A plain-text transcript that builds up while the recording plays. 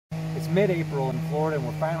mid-April in Florida and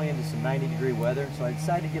we're finally into some 90-degree weather, so I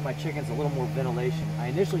decided to give my chickens a little more ventilation. I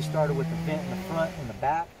initially started with the vent in the front and the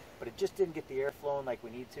back, but it just didn't get the air flowing like we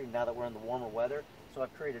need to now that we're in the warmer weather. So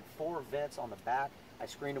I've created 4 vents on the back. I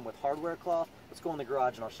screened them with hardware cloth. Let's go in the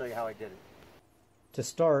garage and I'll show you how I did it. To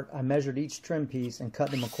start, I measured each trim piece and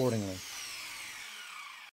cut them accordingly.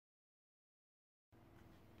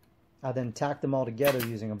 I then tacked them all together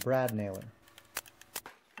using a brad nailer.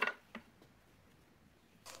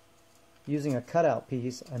 Using a cutout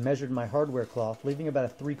piece, I measured my hardware cloth, leaving about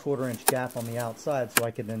a 3/4 inch gap on the outside so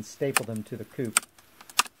I could then staple them to the coop.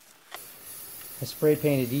 I spray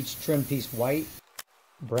painted each trim piece white,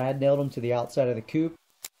 brad nailed them to the outside of the coop,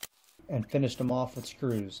 and finished them off with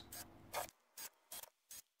screws.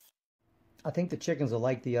 I think the chickens will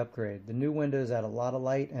like the upgrade. The new windows add a lot of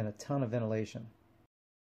light and a ton of ventilation.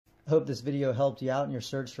 I hope this video helped you out in your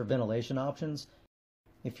search for ventilation options.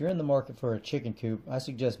 If you're in the market for a chicken coop, I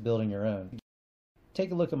suggest building your own.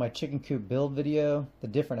 Take a look at my chicken coop build video, the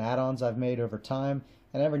different add-ons I've made over time,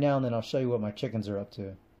 and every now and then I'll show you what my chickens are up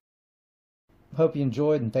to. Hope you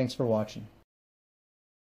enjoyed, and thanks for watching.